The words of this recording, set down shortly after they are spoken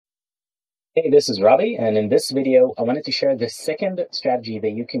Hey, this is Robby, and in this video, I wanted to share the second strategy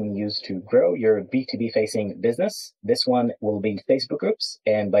that you can use to grow your B2B facing business. This one will be Facebook groups,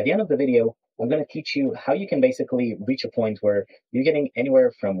 and by the end of the video, I'm going to teach you how you can basically reach a point where you're getting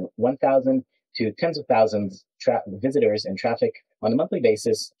anywhere from 1,000 to tens of thousands visitors and traffic on a monthly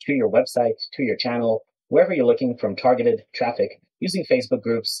basis to your website, to your channel, wherever you're looking from targeted traffic using Facebook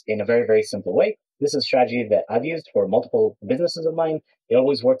groups in a very, very simple way. This is a strategy that I've used for multiple businesses of mine. It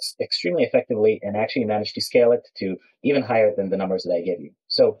always works extremely effectively and actually managed to scale it to even higher than the numbers that I gave you.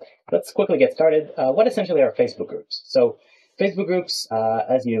 So let's quickly get started. What essentially are Facebook groups? So Facebook groups,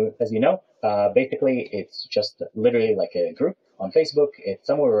 as you know, basically it's just literally like a group on Facebook. It's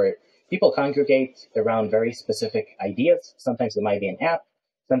somewhere where people congregate around very specific ideas. Sometimes it might be an app.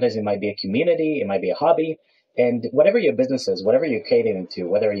 Sometimes it might be a community. It might be a hobby. And whatever your business is, whatever you're catering to,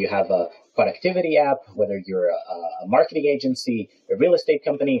 whether you have a productivity app, whether you're a marketing agency, a real estate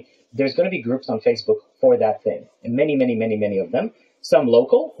company, there's going to be groups on Facebook for that thing. And many, many, many, many of them. Some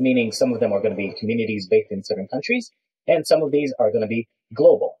local, meaning some of them are going to be communities based in certain countries, and some of these are going to be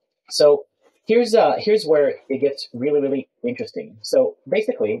global. So here's where it gets really, really interesting. So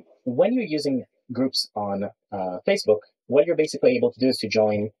basically, when you're using groups on Facebook, what you're basically able to do is to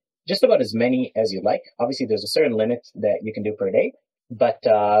join just about as many as you like. Obviously, there's a certain limit that you can do per day, but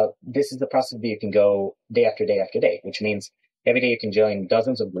this is the process that you can go day after day after day, which means every day you can join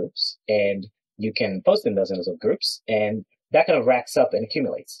dozens of groups and you can post in dozens of groups, and that kind of racks up and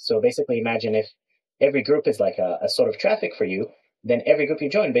accumulates. So basically, imagine if every group is like a sort of traffic for you, then every group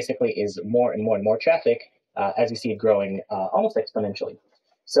you join basically is more and more and more traffic as you see it growing almost exponentially.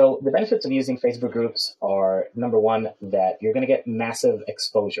 So the benefits of using Facebook groups are, number one, that you're going to get massive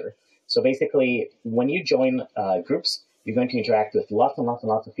exposure. So basically, when you join groups, you're going to interact with lots and lots and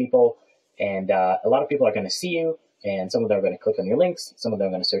lots of people, and a lot of people are going to see you, and some of them are going to click on your links, some of them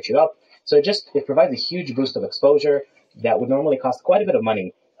are going to search you up. So it provides a huge boost of exposure that would normally cost quite a bit of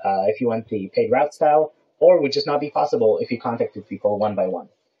money if you went the paid route style, or would just not be possible if you contacted people one by one.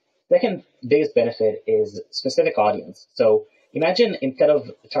 Second biggest benefit is specific audience. So imagine instead of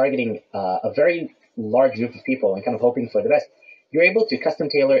targeting a very large group of people and kind of hoping for the best, you're able to custom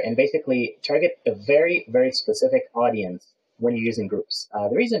tailor and basically target a very, very specific audience when you're using groups.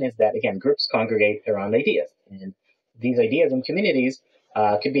 The reason is that, again, groups congregate around ideas. And these ideas and communities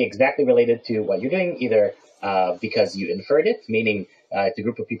could be exactly related to what you're doing, either because you inferred it, meaning it's a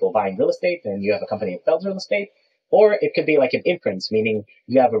group of people buying real estate and you have a company that sells real estate, or it could be like an inference, meaning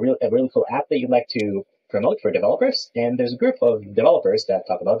you have a really cool app that you'd like to promote for developers, and there's a group of developers that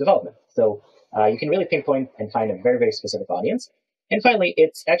talk about development. So you can really pinpoint and find a very, very specific audience. And finally,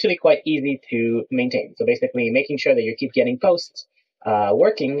 it's actually quite easy to maintain. So basically, making sure that you keep getting posts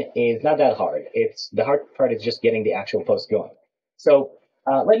working is not that hard. The hard part is just getting the actual post going. So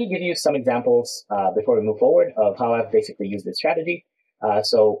let me give you some examples before we move forward of how I've basically used this strategy.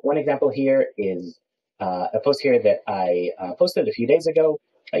 So one example here is a post here that I posted a few days ago,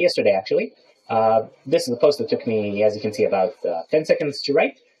 yesterday actually. This is a post that took me, as you can see, about 10 seconds to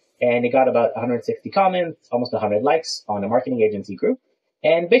write, and it got about 160 comments, almost 100 likes on a marketing agency group.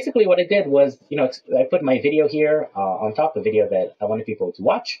 And basically what I did was, I put my video here on top, the video that I wanted people to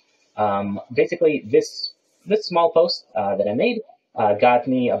watch. Basically, this small post that I made got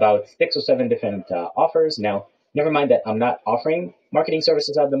me about 6 or 7 different offers. Now, never mind that I'm not offering marketing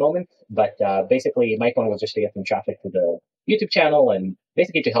services at the moment, but basically my point was just to get some traffic to the YouTube channel and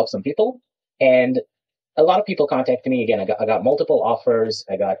basically to help some people. And a lot of people contacted me. Again, I got multiple offers.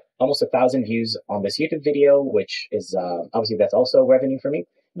 I got almost 1,000 views on this YouTube video, which is obviously that's also revenue for me.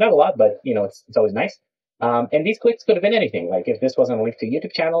 Not a lot, but it's always nice. And these clicks could have been anything. Like if this wasn't a link to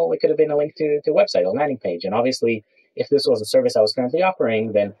YouTube channel, it could have been a link to a website, a landing page. And obviously, if this was a service I was currently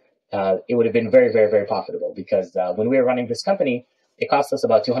offering, then it would have been very, very, very profitable, because when we were running this company, it cost us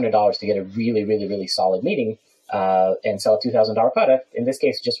about $200 to get a really, really, really solid meeting and sell a $2,000 product. In this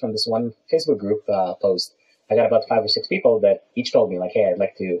case, just from this one Facebook group post, I got about 5 or 6 people that each told me, like, hey, I'd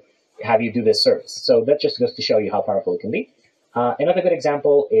like to have you do this service. So that just goes to show you how powerful it can be. Another good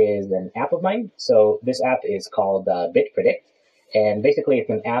example is an app of mine. So this app is called BitPredict. And basically, it's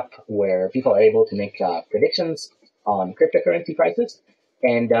an app where people are able to make predictions on cryptocurrency prices.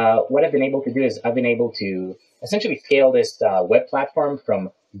 And what I've been able to do is I've been able to essentially scale this web platform from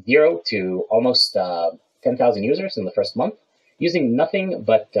 0 to almost 10,000 users in the first month, using nothing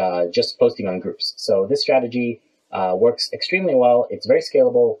but just posting on groups. So this strategy works extremely well. It's very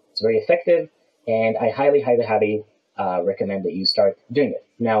scalable. It's very effective. And I highly, highly, highly recommend that you start doing it.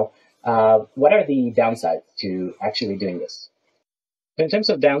 Now, what are the downsides to actually doing this? In terms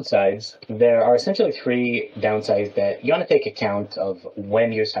of downsides, there are essentially three downsides that you want to take account of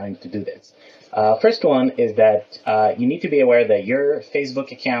when you're starting to do this. First one is that you need to be aware that your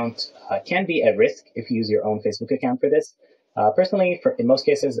Facebook account can be at risk if you use your own Facebook account for this. Personally, in most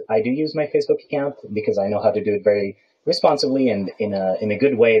cases, I do use my Facebook account because I know how to do it very responsibly and in a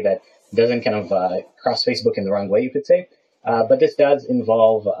good way that doesn't kind of cross Facebook in the wrong way, you could say. But this does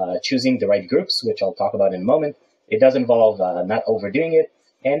involve choosing the right groups, which I'll talk about in a moment. It does involve not overdoing it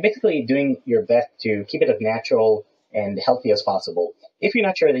and basically doing your best to keep it as natural and healthy as possible. If you're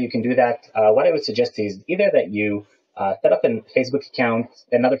not sure that you can do that, what I would suggest is either that you set up another Facebook account,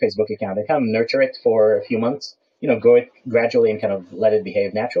 and kind of nurture it for a few months, grow it gradually and kind of let it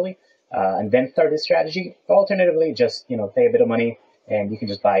behave naturally, and then start this strategy. Alternatively, just, pay a bit of money and you can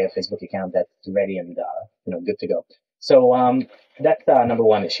just buy a Facebook account that's ready and, good to go. So that's number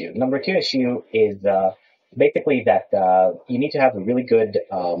one issue. Number two issue is basically that you need to have a really good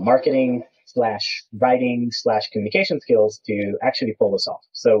marketing slash writing slash communication skills to actually pull this off.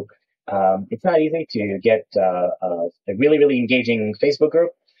 So it's not easy to get a really, really engaging Facebook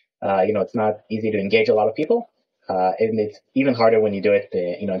group. It's not easy to engage a lot of people. And it's even harder when you do it,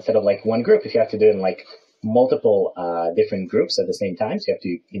 instead of like one group, if you have to do it in like multiple different groups at the same time. So you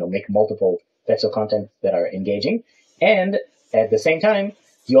have to, make multiple types of content that are engaging. And at the same time,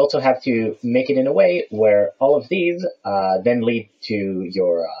 you also have to make it in a way where all of these then lead to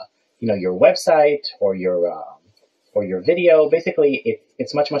your website or your video. Basically,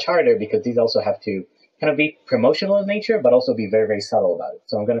 it's much, much harder because these also have to kind of be promotional in nature, but also be very, very subtle about it.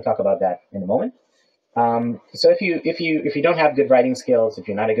 So I'm going to talk about that in a moment. So if you don't have good writing skills, if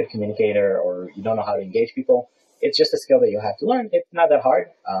you're not a good communicator, or you don't know how to engage people, it's just a skill that you'll have to learn. It's not that hard.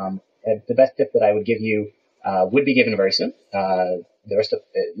 And the best tip that I would give you would be given very soon. The rest of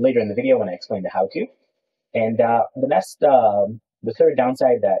later in the video when I explain the how-to. And the third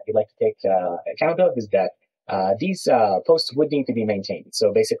downside that you'd like to take account of is that these posts would need to be maintained.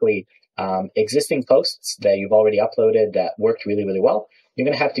 So basically, existing posts that you've already uploaded that worked really, really well, you're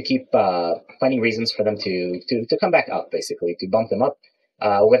going to have to keep finding reasons for them to come back up, basically, to bump them up,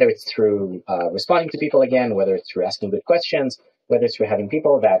 whether it's through responding to people again, whether it's through asking good questions, whether it's through having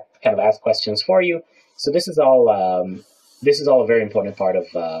people that kind of ask questions for you. So this is all a very important part of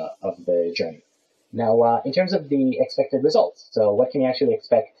the journey. Now, in terms of the expected results, so what can you actually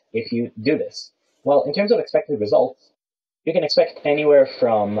expect if you do this? Well, in terms of expected results, you can expect anywhere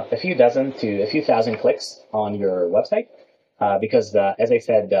from a few dozen to a few thousand clicks on your website, because as I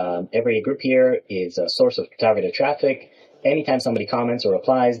said, every group here is a source of targeted traffic. Anytime somebody comments or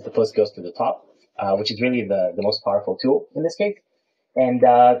replies, the post goes to the top, which is really the most powerful tool in this case. And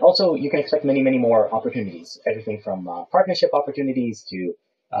also, you can expect many, many more opportunities, everything from partnership opportunities to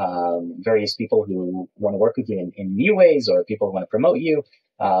various people who want to work with you in new ways, or people who want to promote you,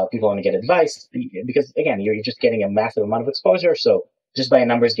 people want to get advice. Because, again, you're just getting a massive amount of exposure. So just by a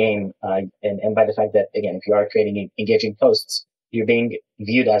numbers game and by the fact that, again, if you are creating engaging posts, you're being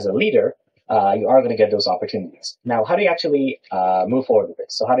viewed as a leader, you are going to get those opportunities. Now, how do you actually move forward with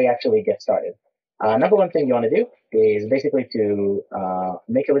this? So how do you actually get started? Number one thing you want to do is basically to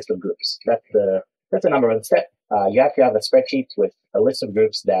make a list of groups. That's the number one step. You have to have a spreadsheet with a list of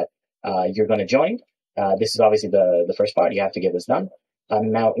groups that you're going to join. This is obviously the first part. You have to get this done.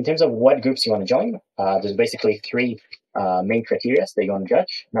 Now, in terms of what groups you want to join, there's basically three main criteria that you want to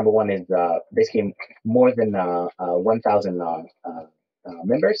judge. Number one is basically more than 1,000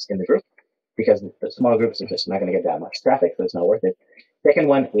 members in the group, because the small groups are just not going to get that much traffic, so it's not worth it. Second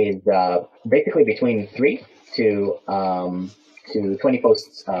one is basically between 3 to 20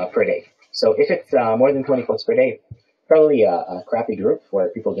 posts per day. So if it's more than 20 posts per day, probably a crappy group where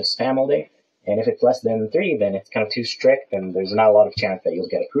people just spam all day. And if it's less than 3, then it's kind of too strict, and there's not a lot of chance that you'll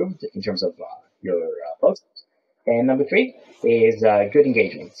get approved in terms of your posts. And number 3 is good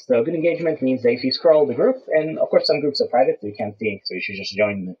engagement. So good engagement means that if you scroll the group, and of course some groups are private, so you can't see, so you should just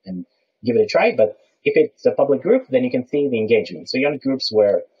join and give it a try. But if it's a public group, then you can see the engagement. So you want groups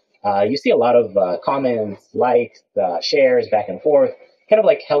where you see a lot of comments, likes, shares, back and forth, kind of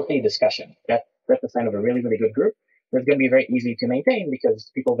like healthy discussion. That's a sign of a really, really good group. It's going to be very easy to maintain because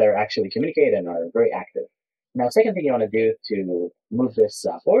people there actually communicate and are very active. Now, second thing you want to do to move this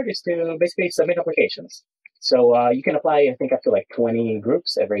forward is to basically submit applications. So you can apply, I think, up to like 20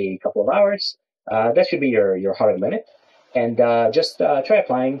 groups every couple of hours. That should be your hard limit. And just try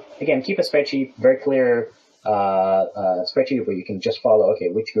applying. Again, keep a spreadsheet, very clear spreadsheet where you can just follow, okay,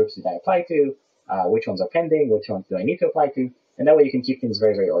 which groups did I apply to, which ones are pending, which ones do I need to apply to, and that way you can keep things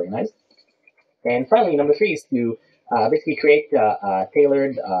very, very organized. And finally, number 3 is to basically create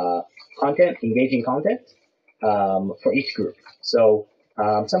tailored content, engaging content for each group. So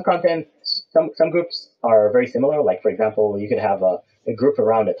Some content, some groups are very similar. Like, for example, you could have a group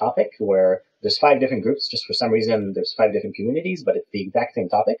around a topic where there's 5 different groups. Just for some reason, there's 5 different communities, but it's the exact same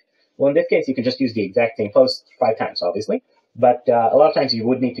topic. Well, in this case, you can just use the exact same post 5 times, obviously. But a lot of times you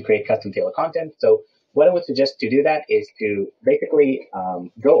would need to create custom tailored content. So what I would suggest to do that is to basically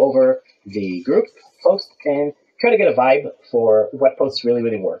go over the group post and try to get a vibe for what posts really,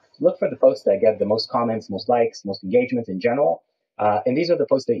 really work. Look for the posts that get the most comments, most likes, most engagements in general. And these are the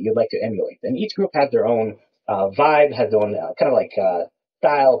posts that you'd like to emulate. And each group has their own vibe, has their own kind of like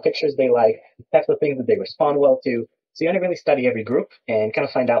style, pictures they like, types of things that they respond well to. So you want to really study every group and kind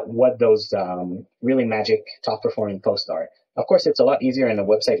of find out what those really magic top performing posts are. Of course, it's a lot easier in a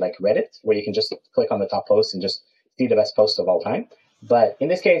website like Reddit, where you can just click on the top posts and just see the best posts of all time. But in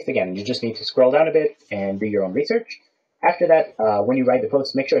this case, again, you just need to scroll down a bit and do your own research. After that, when you write the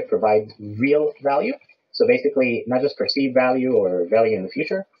post, make sure it provides real value. So basically, not just perceived value or value in the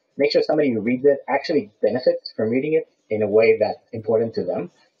future. Make sure somebody who reads it actually benefits from reading it in a way that's important to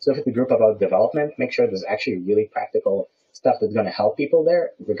them. So if it's a group about development, make sure there's actually really practical stuff that's going to help people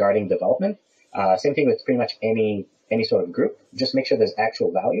there regarding development. Same thing with pretty much any sort of group. Just make sure there's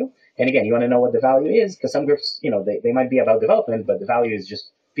actual value. And again, you want to know what the value is, because some groups, they might be about development, but the value is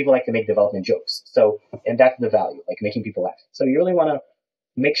just people like to make development jokes. So, and that's the value, like making people laugh. So you really want to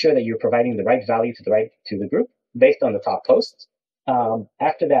make sure that you're providing the right value to the group based on the top posts.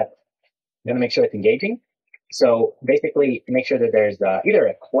 After that, you're going to make sure it's engaging. So basically, make sure that there's either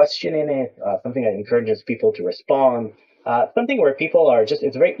a question in it, something that encourages people to respond, something where people are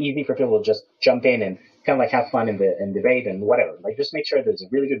it's very easy for people to just jump in and kind of like have fun and debate and whatever. Like, just make sure there's a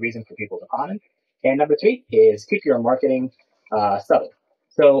really good reason for people to comment. And number 3 is keep your marketing subtle.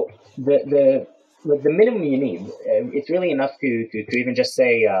 So the minimum you need, it's really enough to even just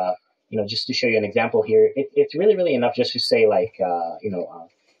say, just to show you an example here, it's really, really enough just to say like,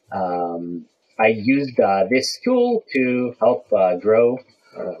 I used this tool to help grow,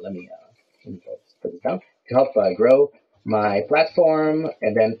 let me put this down, to help grow my platform,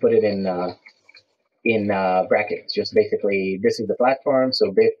 and then put it in brackets. Just basically, this is the platform.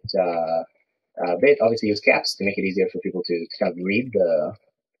 So bit obviously use caps to make it easier for people to kind of read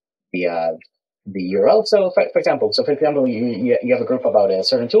the URL. So for example, you have a group about a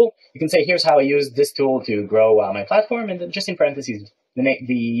certain tool. You can say, here's how I use this tool to grow my platform, and then just in parentheses,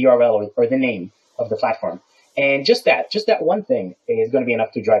 the URL or the name of the platform. And just that one thing is going to be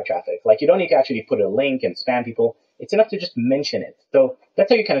enough to drive traffic. Like, you don't need to actually put a link and spam people. It's enough to just mention it. So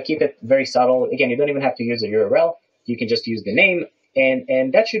that's how you kind of keep it very subtle. Again, you don't even have to use a URL. You can just use the name,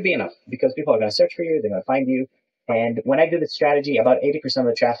 and that should be enough, because people are going to search for you. They're going to find you. And when I do this strategy, about 80% of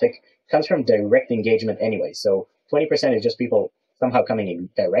the traffic comes from direct engagement anyway. So 20% is just people somehow coming in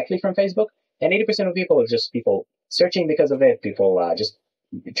directly from Facebook, and 80% of people is just people searching because of it, people just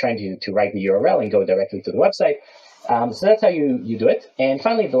trying to write the URL and go directly to the website. So that's how you do it. And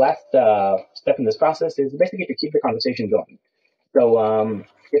finally, the last step in this process is basically to keep the conversation going. So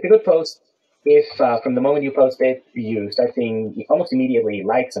if a good post, if from the moment you post it, you start seeing almost immediately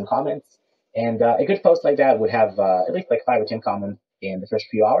likes and comments, and a good post like that would have at least like 5 or 10 comments in the first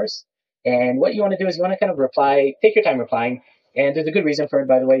few hours. And what you want to do is you want to kind of reply, take your time replying. And there's a good reason for it,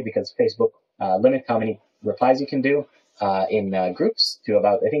 by the way, because Facebook limits how many replies you can do in groups to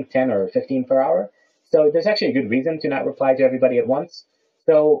about, I think, 10 or 15 per hour. So there's actually a good reason to not reply to everybody at once.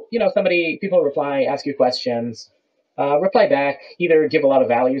 So, people reply, ask you questions, reply back, either give a lot of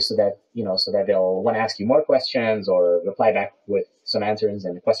value so that they'll want to ask you more questions, or reply back with some answers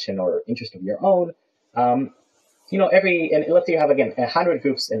and a question or interest of your own. And let's say you have, again, 100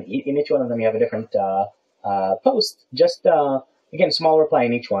 groups, and in each one of them you have a different post. Just, again, small reply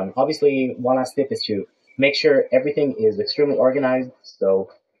in each one. Obviously, one last tip is to make sure everything is extremely organized. So,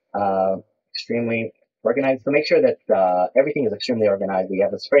 make sure that everything is extremely organized. We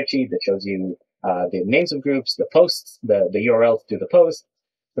have a spreadsheet that shows you the names of groups, the posts, the URLs to the posts,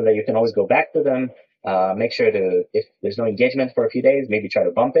 so that you can always go back to them. Make sure if there's no engagement for a few days, maybe try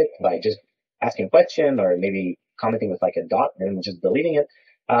to bump it by just asking a question, or maybe commenting with like a dot and just deleting it.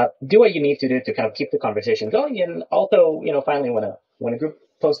 Do what you need to do to kind of keep the conversation going. And also, finally, when a group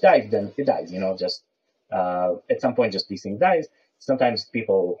post dies, then it dies. Just at some point, just these things dies. Sometimes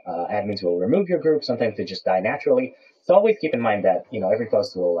admins will remove your group. Sometimes they just die naturally. So always keep in mind that, every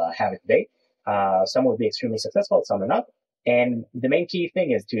post will have its day. Some will be extremely successful, some are not. And the main key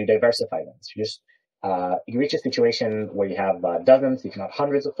thing is to diversify them. So just you reach a situation where you have dozens, if not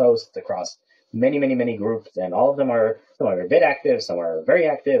hundreds of posts across many, many, many groups, and all of them some are a bit active, some are very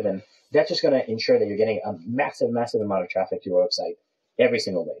active, and that's just going to ensure that you're getting a massive, massive amount of traffic to your website every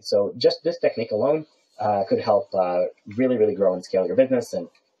single day. So just this technique alone could help really, really grow and scale your business, and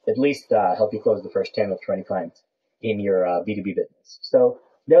at least help you close the first 10 or 20 clients in your B2B business. So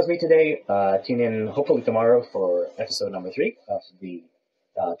that was me today. Tune in hopefully tomorrow for episode number 3 of the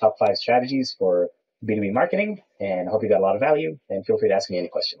top 5 strategies for B2B marketing. And I hope you got a lot of value, and feel free to ask me any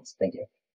questions. Thank you.